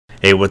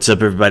Hey, what's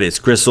up everybody? It's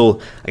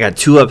Grissle. I got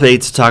two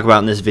updates to talk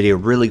about in this video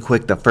really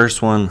quick. The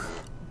first one,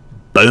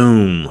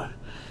 boom.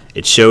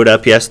 It showed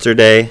up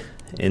yesterday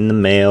in the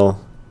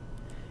mail,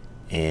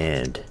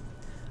 and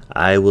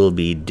I will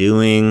be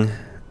doing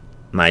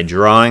my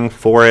drawing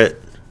for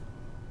it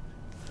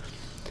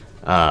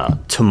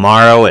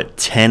tomorrow at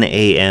 10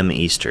 a.m.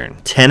 Eastern.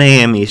 10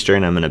 a.m.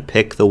 Eastern, I'm going to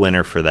pick the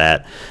winner for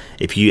that.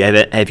 If you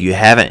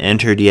haven't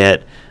entered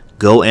yet,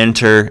 go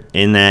enter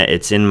in that.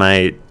 It's in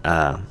my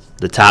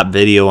the top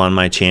video on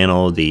my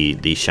channel,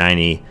 the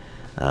shiny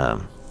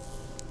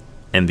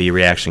MV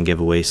reaction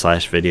giveaway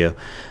 / video.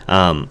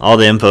 All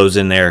the info's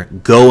in there.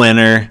 Go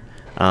enter.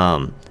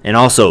 And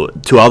also,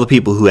 to all the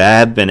people who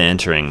have been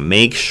entering,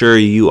 make sure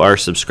you are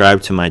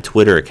subscribed to my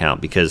Twitter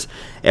account, because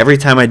every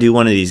time I do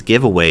one of these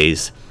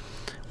giveaways,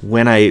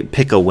 when I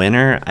pick a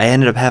winner, I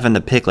ended up having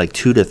to pick like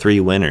 2 to 3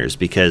 winners,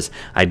 because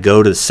I'd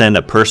go to send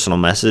a personal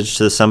message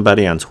to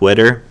somebody on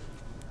Twitter,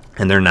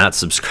 and they're not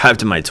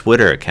subscribed to my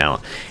Twitter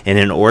account. And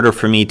in order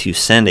for me to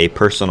send a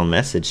personal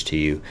message to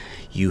you,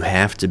 you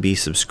have to be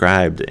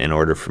subscribed in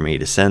order for me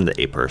to send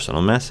a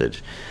personal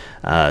message.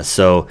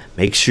 So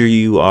make sure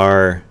you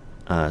are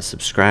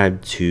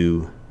subscribed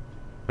to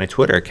my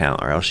Twitter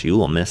account, or else you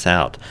will miss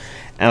out.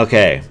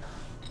 Okay.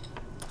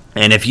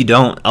 And if you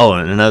don't, oh,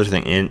 and another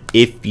thing, and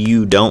if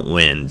you don't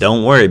win,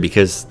 don't worry,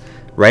 because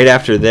right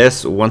after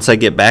this, once I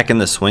get back in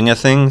the swing of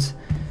things,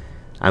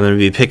 I'm going to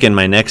be picking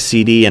my next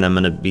CD, and I'm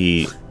going to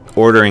be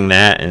ordering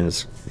that, and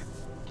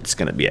it's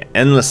going to be an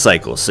endless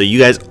cycle. So you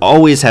guys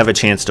always have a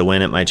chance to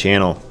win at my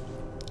channel,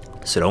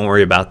 so don't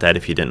worry about that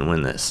if you didn't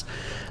win this.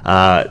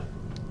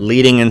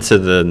 Leading into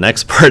the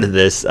next part of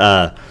this,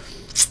 where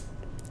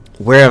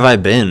have I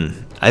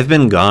been? I've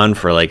been gone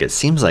for like, it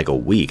seems like a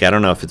week. I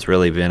don't know if it's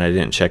really been. I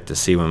didn't check to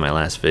see when my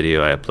last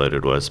video I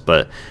uploaded was,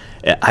 but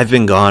I've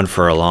been gone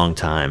for a long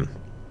time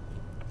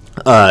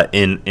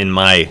in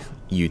my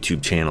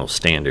YouTube channel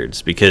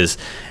standards, because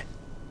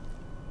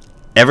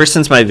ever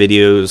since my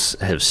videos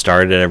have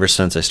started, ever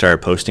since I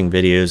started posting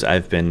videos,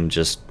 I've been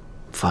just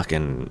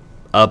fucking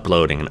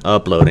uploading and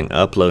uploading.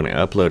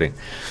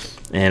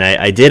 And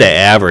I did an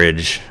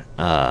average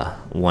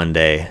one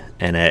day,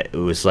 and it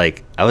was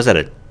like I was at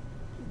a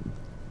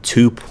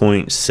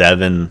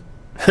 2.7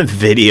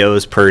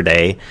 videos per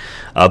day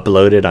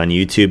uploaded on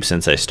YouTube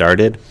since I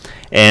started.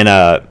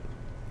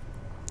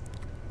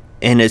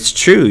 And it's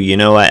true, you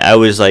know, I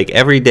was like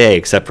every day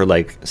except for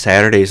like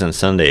Saturdays and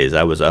Sundays,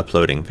 I was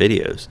uploading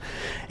videos.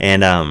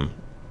 And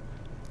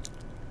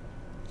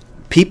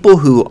people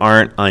who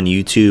aren't on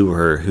YouTube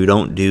or who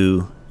don't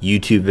do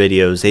YouTube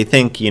videos, they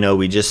think, you know,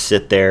 we just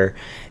sit there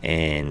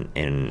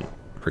and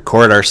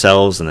record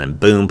ourselves and then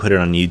boom, put it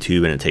on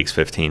YouTube, and it takes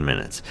 15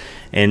 minutes.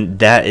 And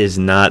that is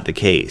not the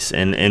case.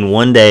 And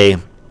one day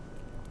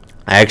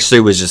I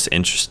actually was just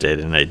interested,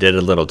 and I did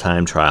a little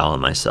time trial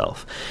on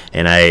myself.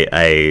 And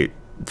I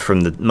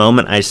from the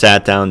moment I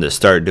sat down to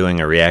start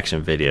doing a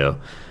reaction video,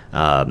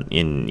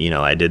 you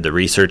know, I did the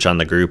research on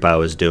the group I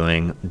was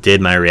doing,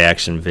 did my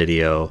reaction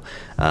video,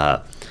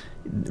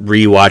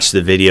 rewatched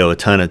the video a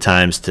ton of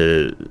times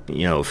to,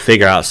 you know,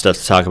 figure out stuff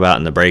to talk about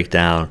in the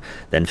breakdown,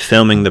 then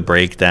filming the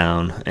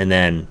breakdown, and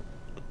then,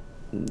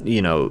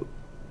 you know,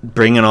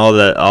 bringing all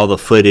the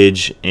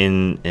footage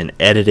in and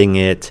editing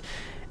it,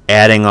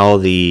 adding all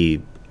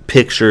the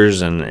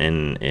pictures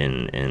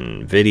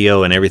and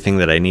video and everything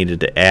that I needed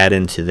to add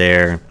into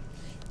there.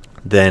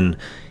 Then,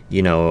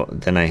 you know,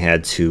 then I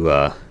had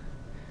to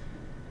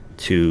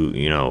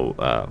you know,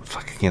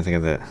 fuck, I can't think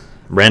of that.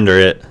 Render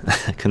it.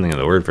 I couldn't think of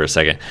the word for a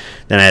second.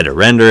 Then I had to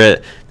render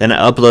it. Then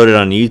I upload it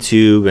on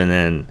YouTube, and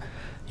then,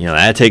 you know,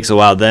 that takes a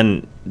while.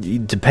 Then,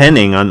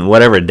 depending on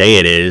whatever day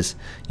it is,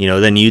 you know,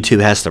 then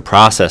YouTube has to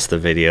process the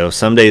video.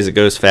 Some days it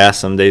goes fast,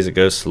 some days it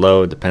goes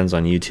slow. It depends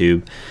on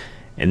YouTube.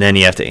 And then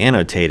you have to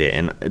annotate it,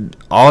 and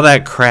all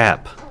that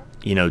crap,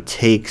 you know,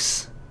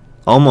 takes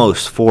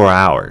almost 4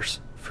 hours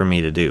for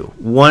me to do.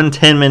 One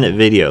 10-minute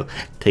video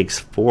takes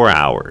 4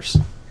 hours.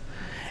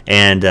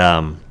 And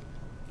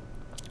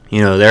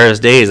you know, there's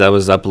days I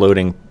was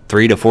uploading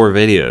 3 to 4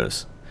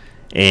 videos,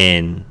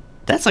 and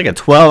that's like a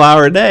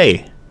 12-hour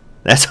day.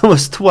 That's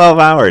almost 12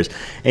 hours.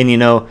 And, you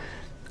know,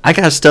 I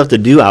got stuff to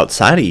do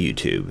outside of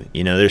YouTube.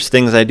 You know, there's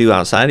things I do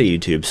outside of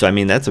YouTube. So, I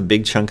mean, that's a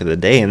big chunk of the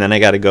day. And then I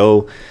got to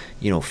go,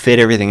 you know, fit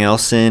everything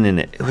else in. And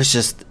it was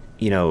just,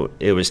 you know,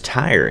 it was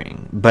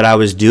tiring. But I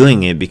was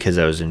doing it because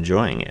I was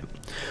enjoying it.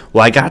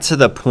 Well, I got to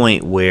the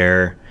point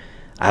where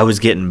I was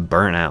getting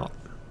burnt out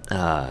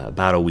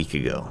about a week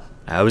ago.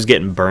 I was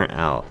getting burnt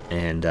out,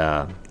 and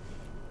I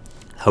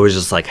was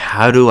just like,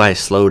 how do I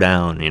slow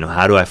down? You know,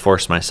 how do I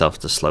force myself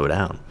to slow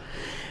down?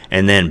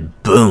 And then,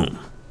 boom,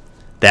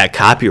 that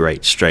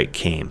copyright strike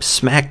came,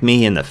 smacked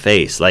me in the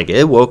face. Like,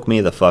 it woke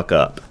me the fuck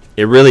up.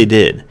 It really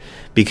did.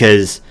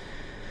 Because,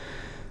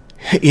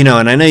 you know,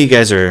 and I know you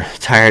guys are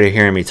tired of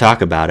hearing me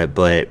talk about it,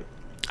 but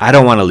I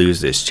don't want to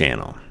lose this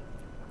channel.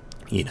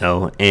 You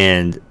know,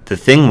 and the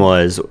thing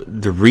was,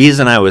 the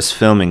reason I was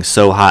filming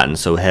so hot and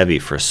so heavy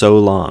for so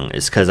long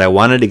is because I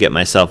wanted to get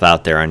myself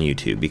out there on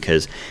YouTube.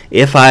 Because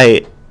if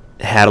I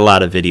had a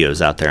lot of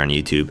videos out there on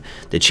YouTube,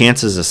 the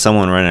chances of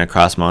someone running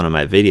across one of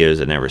my videos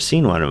and never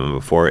seen one of them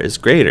before is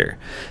greater.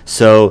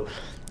 So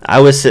I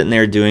was sitting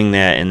there doing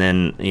that, and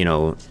then, you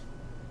know,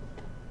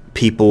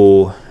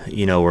 people,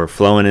 you know, were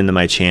flowing into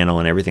my channel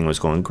and everything was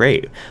going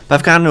great. But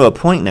I've gotten to a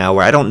point now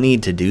where I don't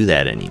need to do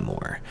that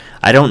anymore.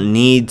 I don't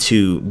need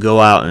to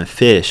go out and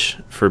fish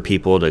for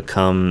people to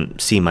come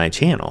see my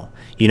channel.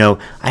 You know,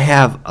 I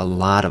have a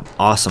lot of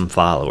awesome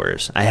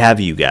followers. I have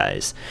you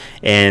guys.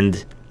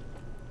 And,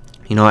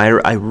 you know,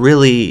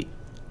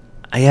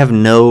 I have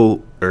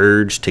no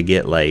urge to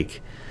get,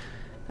 like,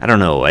 I don't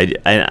know.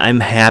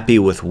 I'm happy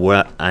with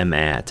what I'm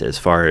at as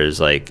far as,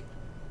 like,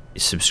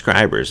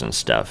 subscribers and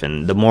stuff.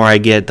 And the more I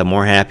get, the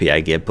more happy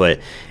I get. But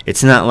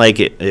it's not like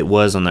it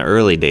was in the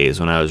early days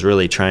when I was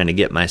really trying to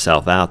get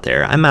myself out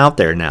there. I'm out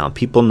there now.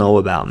 People know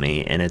about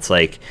me. And it's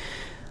like,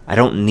 I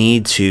don't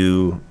need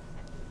to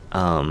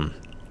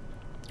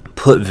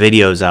put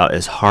videos out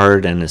as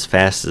hard and as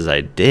fast as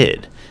I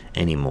did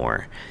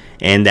anymore.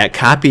 And that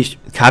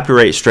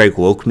copyright strike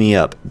woke me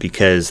up,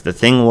 because the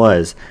thing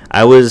was,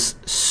 I was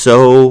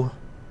so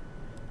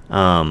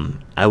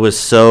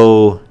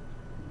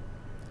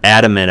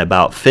adamant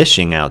about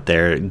fishing out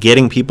there,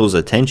 getting people's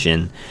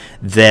attention,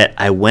 that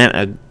I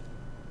went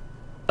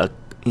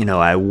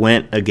I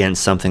went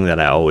against something that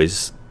I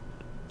always,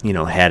 you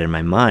know, had in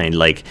my mind.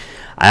 Like,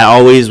 I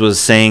always was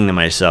saying to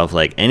myself,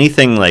 like,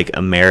 anything like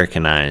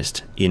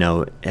Americanized, you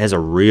know, has a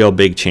real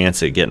big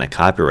chance of getting a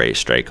copyright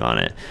strike on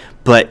it.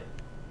 But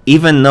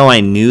even though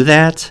I knew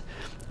that,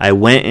 I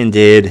went and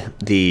did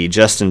the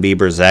Justin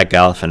Bieber Zach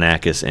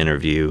Galifianakis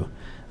interview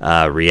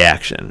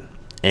reaction.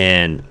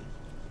 And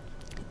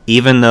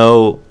even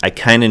though I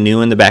kind of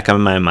knew in the back of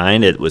my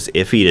mind it was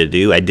iffy to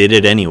do, I did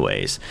it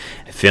anyways.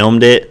 I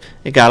filmed it.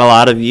 It got a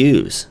lot of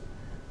views.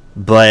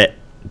 But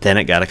then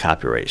it got a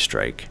copyright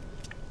strike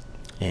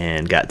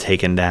and got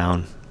taken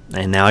down.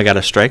 And now I got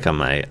a strike on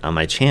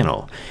my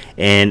channel.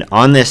 And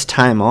on this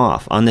time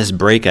off, on this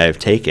break I've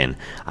taken,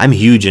 I'm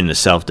huge into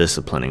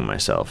self-disciplining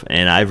myself.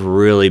 And I've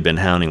really been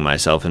hounding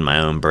myself in my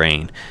own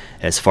brain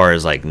as far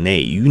as, like,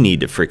 Nate, you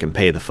need to freaking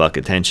pay the fuck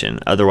attention.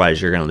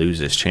 Otherwise, you're going to lose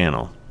this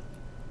channel.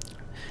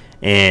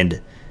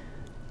 And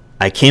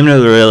I came to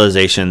the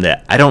realization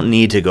that I don't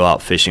need to go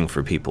out fishing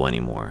for people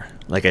anymore.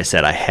 Like I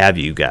said, I have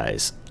you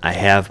guys. I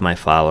have my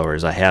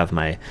followers. I have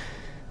my,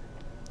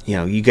 you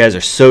know, you guys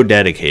are so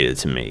dedicated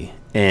to me.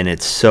 And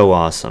it's so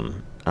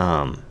awesome.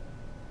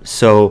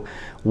 So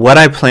what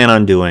I plan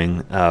on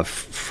doing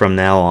from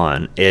now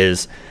on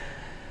is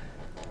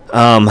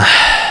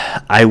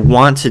I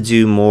want to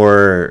do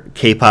more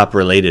K-pop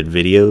related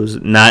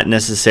videos, not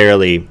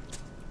necessarily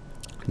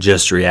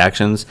just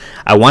reactions.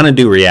 I want to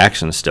do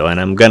reactions still, and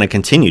I'm going to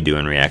continue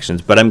doing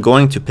reactions, but I'm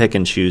going to pick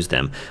and choose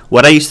them.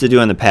 What I used to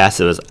do in the past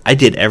was I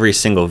did every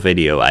single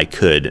video I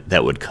could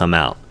that would come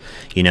out,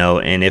 you know,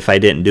 and if I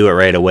didn't do it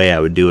right away, I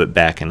would do it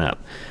backing up.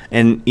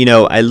 And, you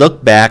know, I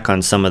look back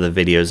on some of the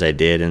videos I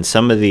did, and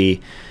some of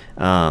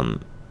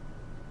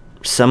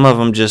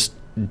them just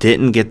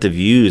didn't get the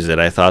views that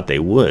I thought they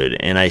would.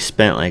 And I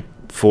spent like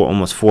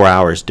almost 4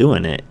 hours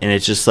doing it. And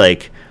it's just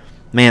like,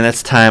 man,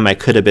 that's time I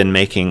could have been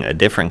making a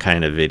different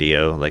kind of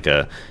video, like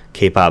a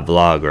K-pop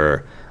vlog,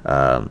 or,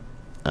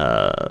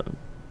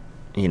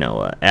 you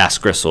know,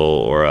 Ask Grissle,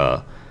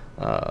 or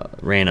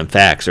Random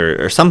Facts,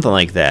 or something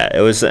like that.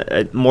 It was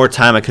more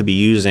time I could be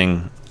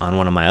using on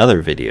one of my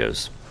other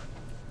videos.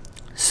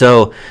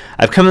 So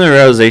I've come to the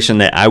realization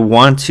that I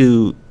want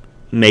to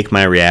make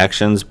my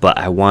reactions, but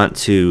I want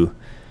to,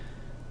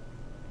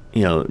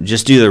 you know,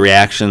 just do the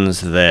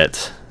reactions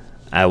that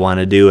I want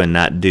to do and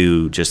not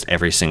do just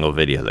every single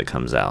video that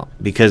comes out.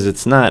 Because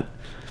it's not,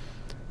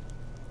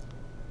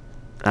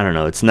 I don't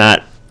know, it's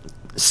not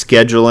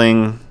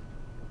scheduling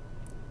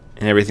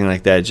and everything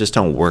like that. It just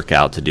don't work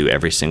out to do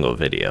every single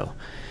video.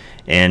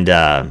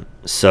 And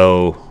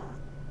so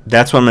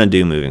that's what I'm going to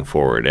do moving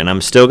forward. And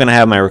I'm still going to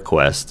have my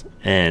request.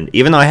 And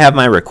even though I have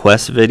my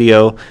request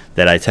video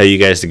that I tell you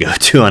guys to go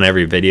to on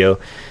every video,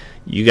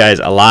 you guys,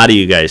 a lot of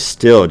you guys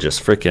still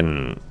just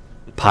freaking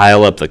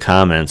pile up the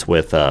comments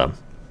with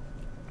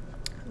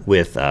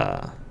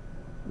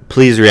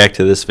please react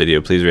to this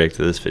video, please react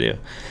to this video.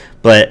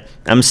 But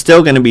I'm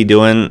still going to be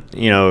doing,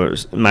 you know,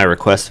 my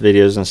request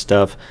videos and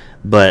stuff.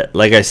 But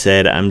like I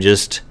said, I'm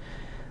just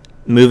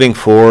moving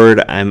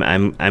forward.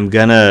 I'm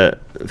gonna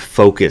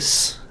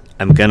focus.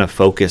 I'm gonna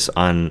focus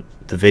on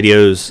the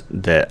videos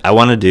that I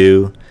want to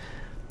do,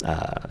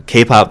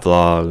 K-pop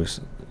vlogs.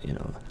 You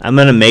know, I'm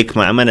gonna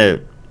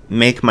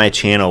make my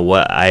channel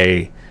what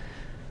I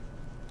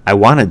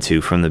wanted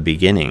to from the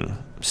beginning.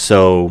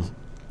 So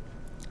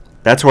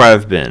that's where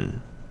I've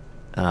been.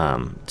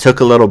 Took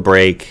a little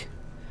break.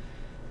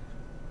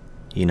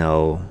 You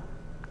know,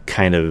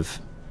 kind of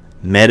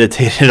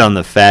meditated on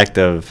the fact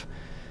of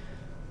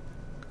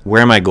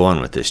where am I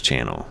going with this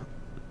channel,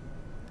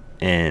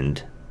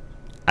 and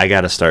I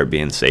got to start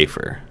being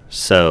safer.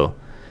 So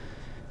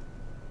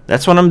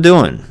that's what I'm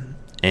doing.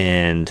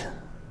 And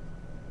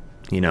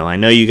you know, I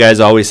know you guys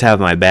always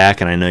have my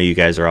back, and I know you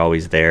guys are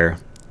always there,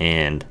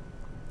 and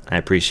I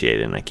appreciate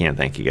it, and I can't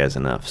thank you guys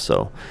enough.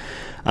 So,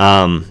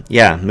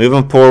 yeah,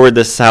 moving forward,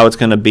 this is how it's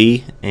going to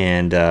be,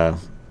 and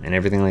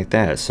everything like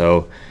that.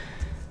 So,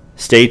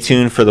 stay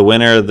tuned for the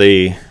winner of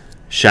the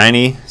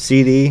Shiny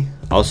CD.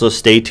 Also,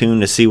 stay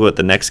tuned to see what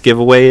the next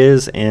giveaway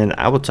is, and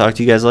I will talk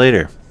to you guys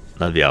later.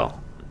 Love y'all.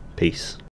 Peace.